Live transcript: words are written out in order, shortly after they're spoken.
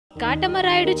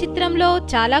కాటమరాయుడు చిత్రంలో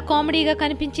చాలా కామెడీగా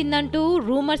కనిపించిందంటూ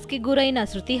రూమర్స్ కి గురైన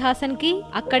శృతి హాసన్ కి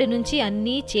అక్కడి నుంచి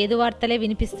అన్ని చేదు వార్తలే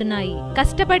వినిపిస్తున్నాయి.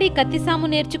 కష్టపడి కత్తిసాము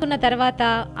నేర్చుకున్న తర్వాత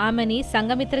ఆమెని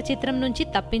సంఘమిత్ర చిత్రం నుంచి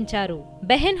తప్పించారు.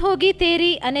 బెహెన్ హోగి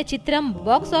తేరీ అనే చిత్రం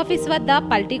బాక్స్ ఆఫీస్ వద్ద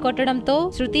పల్టీ కొట్టడంతో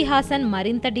శృతి హాసన్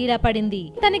మరింత డీలా పడింది.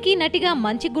 తనకి నటిగా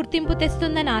మంచి గుర్తింపు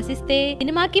తెస్తుందని ఆశిస్తే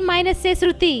సినిమాకి మైనస్సే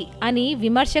శృతి అని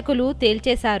విమర్శకులు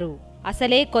తేల్చేశారు.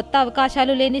 అసలే కొత్త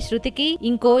అవకాశాలు లేని శృతికి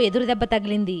ఇంకో ఎదురుదెబ్బ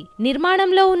తగిలింది.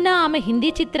 నిర్మాణంలో ఉన్న ఆమె హిందీ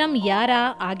చిత్రం యారా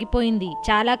ఆగిపోయింది.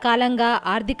 చాలా కాలంగా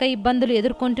ఆర్థిక ఇబ్బందులు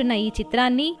ఎదుర్కొంటున్న ఈ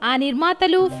చిత్రాన్ని ఆ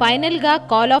నిర్మాతలు ఫైనల్ గా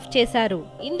కాల్ ఆఫ్ చేశారు.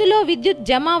 ఇందులో విద్యుత్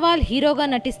జమావాల్ హీరోగా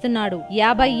నటిస్తున్నాడు.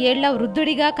 50 ఏళ్ల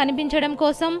వృద్ధుడిగా కనిపించడం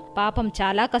కోసం పాపం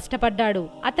చాలా కష్టపడ్డాడు.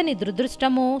 అతని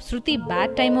దురదృష్టమో శృతి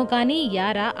బ్యాడ్ టైమో కానీ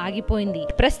యారా ఆగిపోయింది.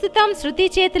 ప్రస్తుతం శృతి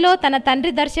చేతిలో తన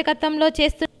తండ్రి దర్శకత్వంలో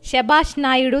చేస్తున్న శభాష్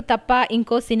నాయుడు తప్ప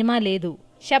ఇంకో సినిమా లేదు.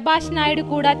 శభాష్ నాయుడు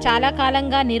కూడా చాలా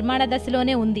కాలంగా నిర్మాణ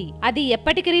దశలోనే ఉంది. అది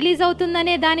ఎప్పటికి రిలీజ్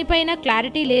అవుతుందనే దానిపైన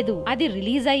క్లారిటీ లేదు. అది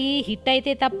రిలీజ్ అయ్యి హిట్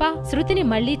అయితే తప్ప శృతిని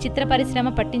మళ్లీ చిత్ర పరిశ్రమ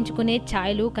పట్టించుకునే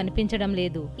ఛాయలు కనిపించడం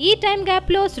లేదు. ఈ టైం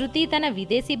గ్యాప్ లో శృతి తన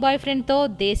విదేశీ బాయ్ ఫ్రెండ్ తో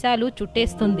దేశాలు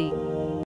చుట్టేస్తుంది.